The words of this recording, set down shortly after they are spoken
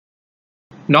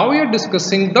Now we are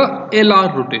discussing the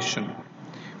LR rotation.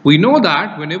 We know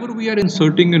that whenever we are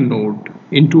inserting a node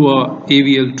into a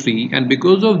AVL tree and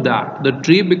because of that the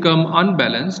tree become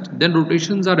unbalanced, then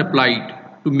rotations are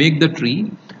applied to make the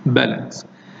tree balanced.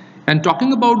 And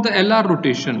talking about the LR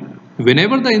rotation,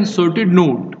 whenever the inserted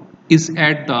node is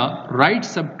at the right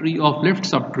subtree of left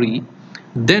subtree,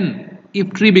 then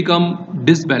if tree become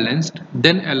disbalanced,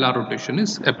 then LR rotation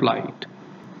is applied.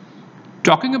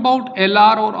 Talking about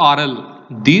LR or RL,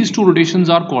 these two rotations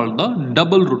are called the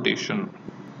double rotation.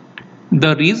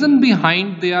 The reason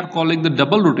behind they are calling the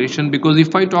double rotation, because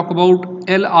if I talk about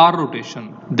LR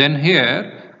rotation, then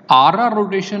here RR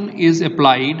rotation is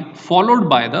applied followed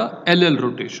by the LL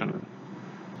rotation.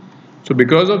 So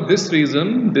because of this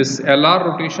reason, this LR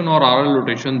rotation or RL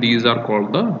rotation, these are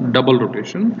called the double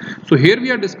rotation. So here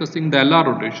we are discussing the LR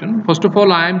rotation. First of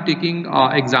all, I am taking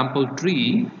example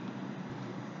tree.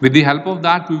 With the help of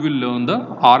that, we will learn the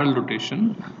RL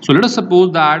rotation. So let us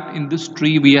suppose that in this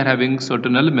tree we are having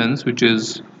certain elements, which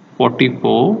is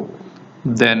 44,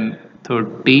 then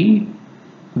 30,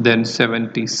 then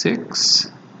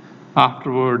 76,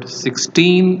 afterward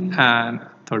 16 and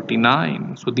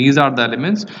 39. So these are the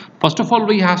elements. First of all,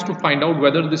 we have to find out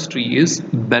whether this tree is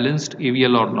balanced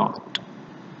AVL or not.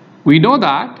 We know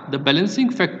that the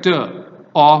balancing factor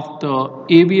of the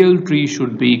AVL tree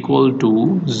should be equal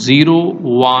to 0,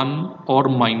 1 or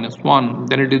 -1.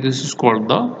 Then this is called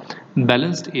the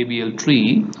balanced AVL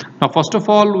tree. Now first of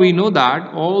all, we know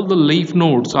that all the leaf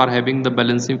nodes are having the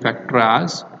balancing factor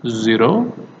as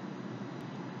 0.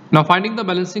 Now finding the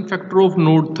balancing factor of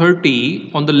node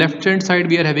 30, on the left hand side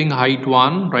we are having height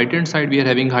 1, right hand side we are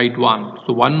having height 1.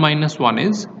 So 1 minus 1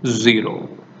 is 0.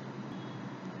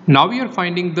 Now we are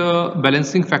finding the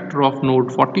balancing factor of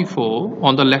node 44.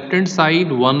 On the left hand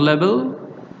side 1 level,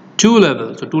 2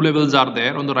 levels. So 2 levels are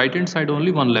there. On the right hand side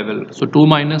only 1 level. So 2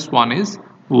 minus 1 is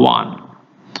 1.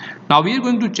 Now we are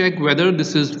going to check whether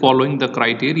this is following the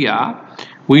criteria.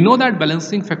 We know that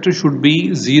balancing factor should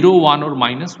be 0, 1 or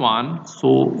 -1.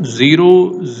 So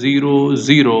 0, 0,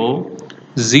 0,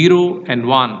 0 and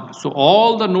 1. So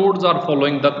all the nodes are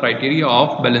following the criteria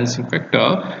of balancing factor.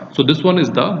 So this one is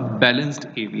the balanced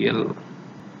AVL.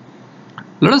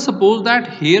 Let us suppose that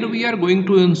here we are going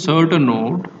to insert a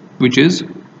node which is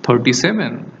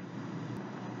 37.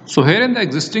 So here in the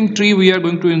existing tree we are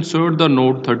going to insert the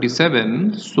node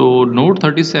 37. So node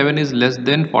 37 is less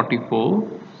than 44,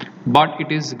 but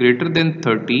it is greater than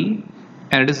 30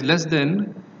 and it is less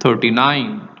than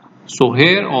 39. So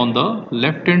here on the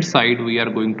left hand side we are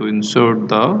going to insert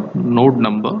the node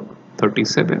number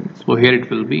 37. So here it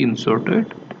will be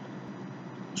inserted.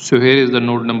 So here is the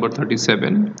node number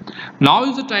 37. Now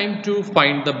is the time to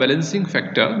find the balancing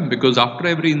factor, because after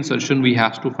every insertion we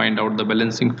have to find out the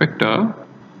balancing factor.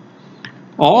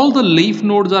 All the leaf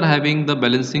nodes are having the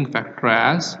balancing factor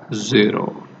as 0.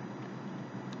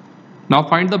 Now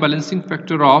find the balancing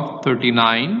factor of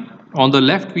 39. On the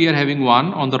left we are having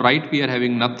 1, on the right we are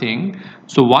having nothing.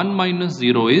 So 1 minus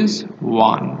 0 is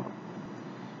 1.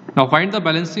 Now find the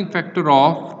balancing factor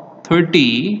of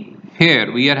 30.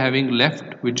 Here we are having left,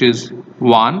 which is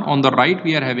 1. On the right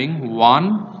we are having 1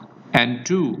 and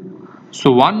 2.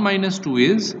 So 1 minus 2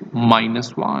 is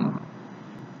 -1.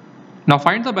 Now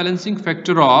find the balancing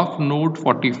factor of node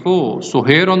 44. So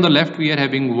here on the left we are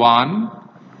having 1,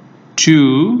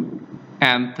 2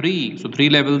 and 3. So 3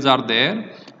 levels are there.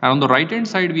 And on the right hand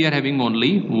side we are having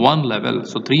only 1 level.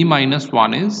 So 3 minus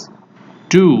 1 is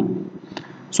 2.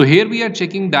 So here we are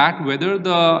checking that whether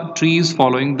the tree is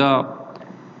following the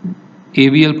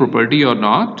AVL property or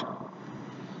not.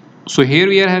 So here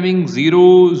we are having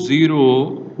 0, 0,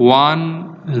 1,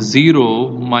 0,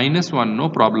 -1, no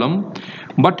problem.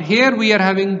 But here we are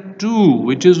having 2,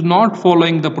 which is not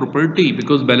following the property,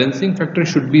 because balancing factor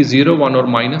should be 0, 1 or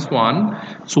 -1.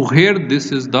 So here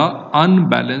this is the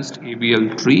unbalanced AVL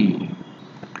tree.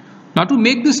 Now to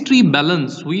make this tree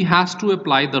balance, we have to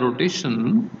apply the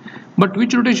rotation. But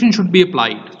which rotation should be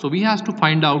applied? So we have to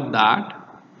find out that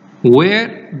where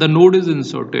the node is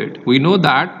inserted. We know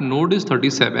that node is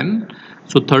 37.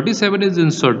 So 37 is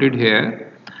inserted here.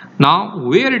 Now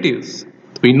where it is?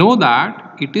 We know that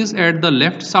it is at the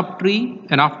left subtree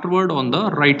and afterward on the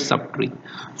right subtree.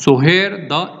 So here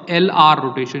the LR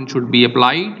rotation should be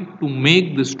applied to make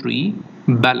this tree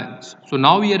balance. So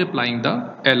now we are applying the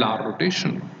LR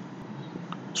rotation.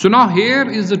 So now here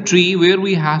is the tree where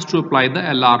we have to apply the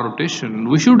LR rotation.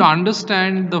 We should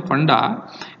understand the funda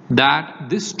that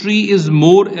this tree is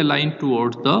more aligned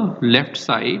towards the left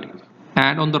side,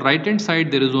 and on the right hand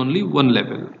side there is only 1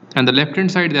 level, and the left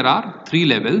hand side there are 3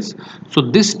 levels. So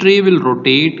this tree will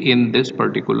rotate in this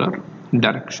particular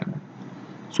direction.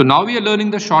 So now we are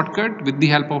learning the shortcut. With the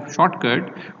help of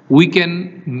shortcut, we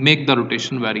can make the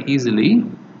rotation very easily.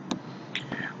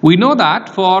 We know that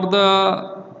for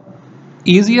the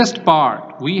easiest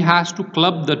part, we has to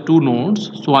club the two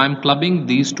nodes. So I am clubbing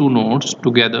these two nodes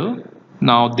together.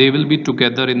 Now they will be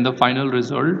together in the final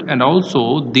result, and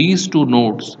also these two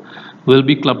nodes will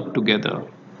be clubbed together.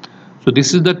 So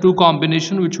this is the two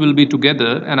combination which will be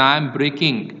together, and I am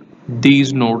breaking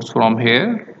these nodes from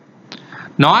here.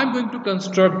 Now I am going to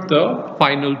construct the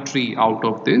final tree out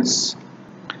of this.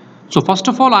 So first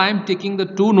of all, I am taking the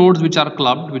two nodes which are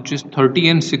clubbed, which is 30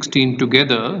 and 16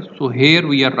 together. So here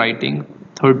we are writing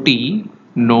 30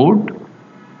 node,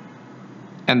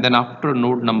 and then after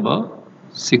node number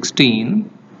 16,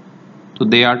 so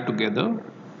they are together,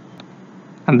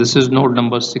 and this is node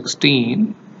number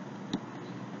 16.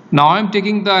 Now I am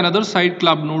taking the another side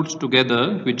club nodes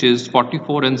together, which is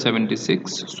 44 and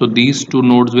 76. So these two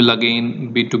nodes will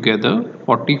again be together,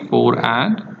 44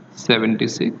 and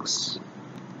 76.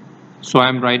 So I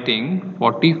am writing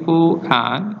 44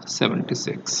 and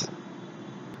 76.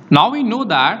 Now we know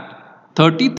that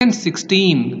 30 and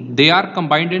 16 they are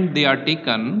combined and they are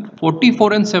taken.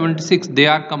 44 and 76 they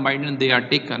are combined and they are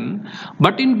taken.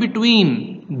 But in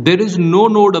between there is no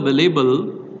node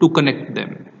available to connect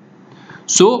them.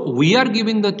 So we are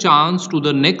giving the chance to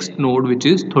the next node, which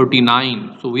is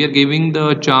 39. So we are giving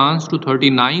the chance to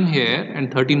 39 here,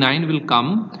 and 39 will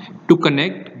come to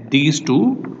connect these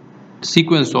two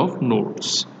sequence of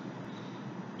nodes.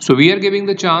 So we are giving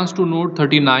the chance to node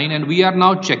 39, and we are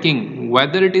now checking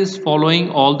whether it is following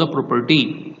all the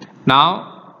property.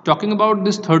 Now talking about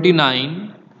this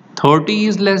 39, 30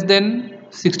 is less than,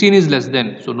 16 is less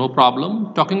than, so no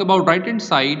problem. Talking about right hand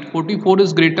side, 44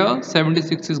 is greater,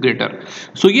 76 is greater.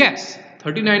 So yes,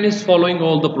 39 is following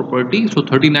all the property, so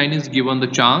 39 is given the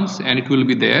chance and it will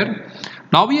be there.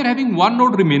 Now we are having one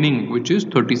node remaining, which is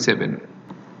 37.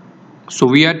 So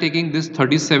we are taking this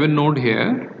 37 node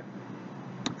here.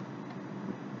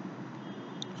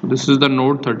 So this is the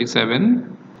node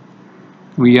 37.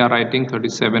 We are writing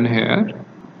 37 here.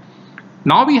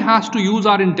 Now we have to use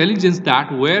our intelligence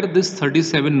that where this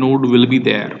 37 node will be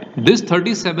there. This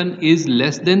 37 is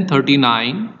less than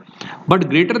 39 but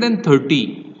greater than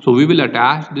 30. So we will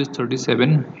attach this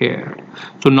 37 here.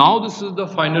 So now this is the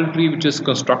final tree which is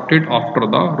constructed after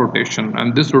the rotation,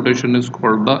 and this rotation is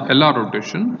called the LR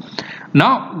rotation.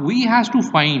 Now we have to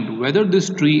find whether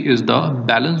this tree is the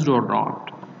balanced or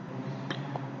not.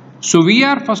 So we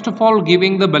are first of all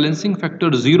giving the balancing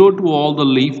factor 0 to all the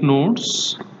leaf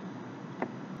nodes.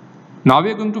 Now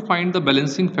we are going to find the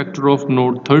balancing factor of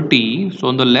node 30. So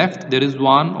on the left there is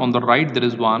 1, on the right there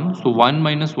is 1. So 1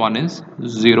 minus 1 is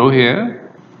 0 here.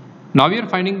 Now we are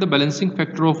finding the balancing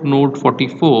factor of node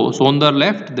 44. So on the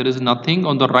left there is nothing,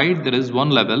 on the right there is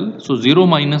 1 level. So 0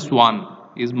 minus 1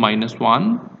 is minus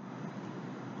 1.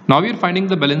 Now we are finding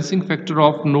the balancing factor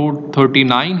of node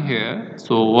 39 here.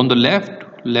 So on the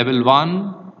left level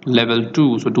 1, level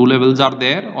 2, so two levels are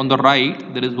there. On the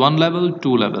right there is one level,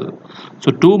 two level,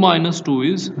 so 2 minus 2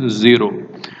 is 0.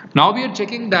 Now we are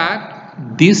checking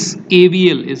that this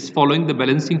AVL is following the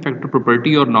balancing factor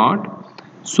property or not.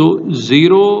 So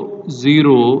 0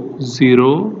 0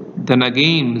 0, then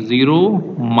again 0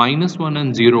 minus 1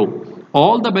 and 0,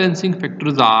 all the balancing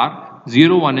factors are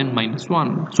 0 1 and minus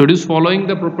 1. So it is following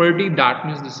the property, that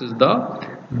means this is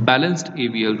the balanced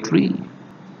AVL tree.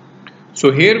 So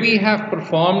here we have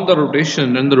performed the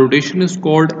rotation, and the rotation is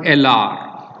called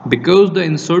LR because the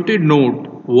inserted node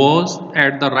was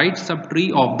at the right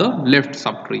subtree of the left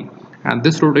subtree, and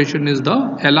this rotation is the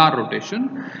LR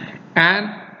rotation. And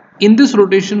in this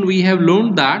rotation we have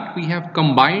learned that we have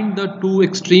combined the two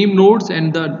extreme nodes,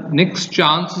 and the next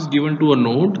chance is given to a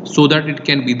node so that it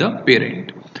can be the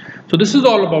parent. So this is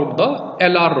all about the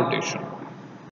LR rotation.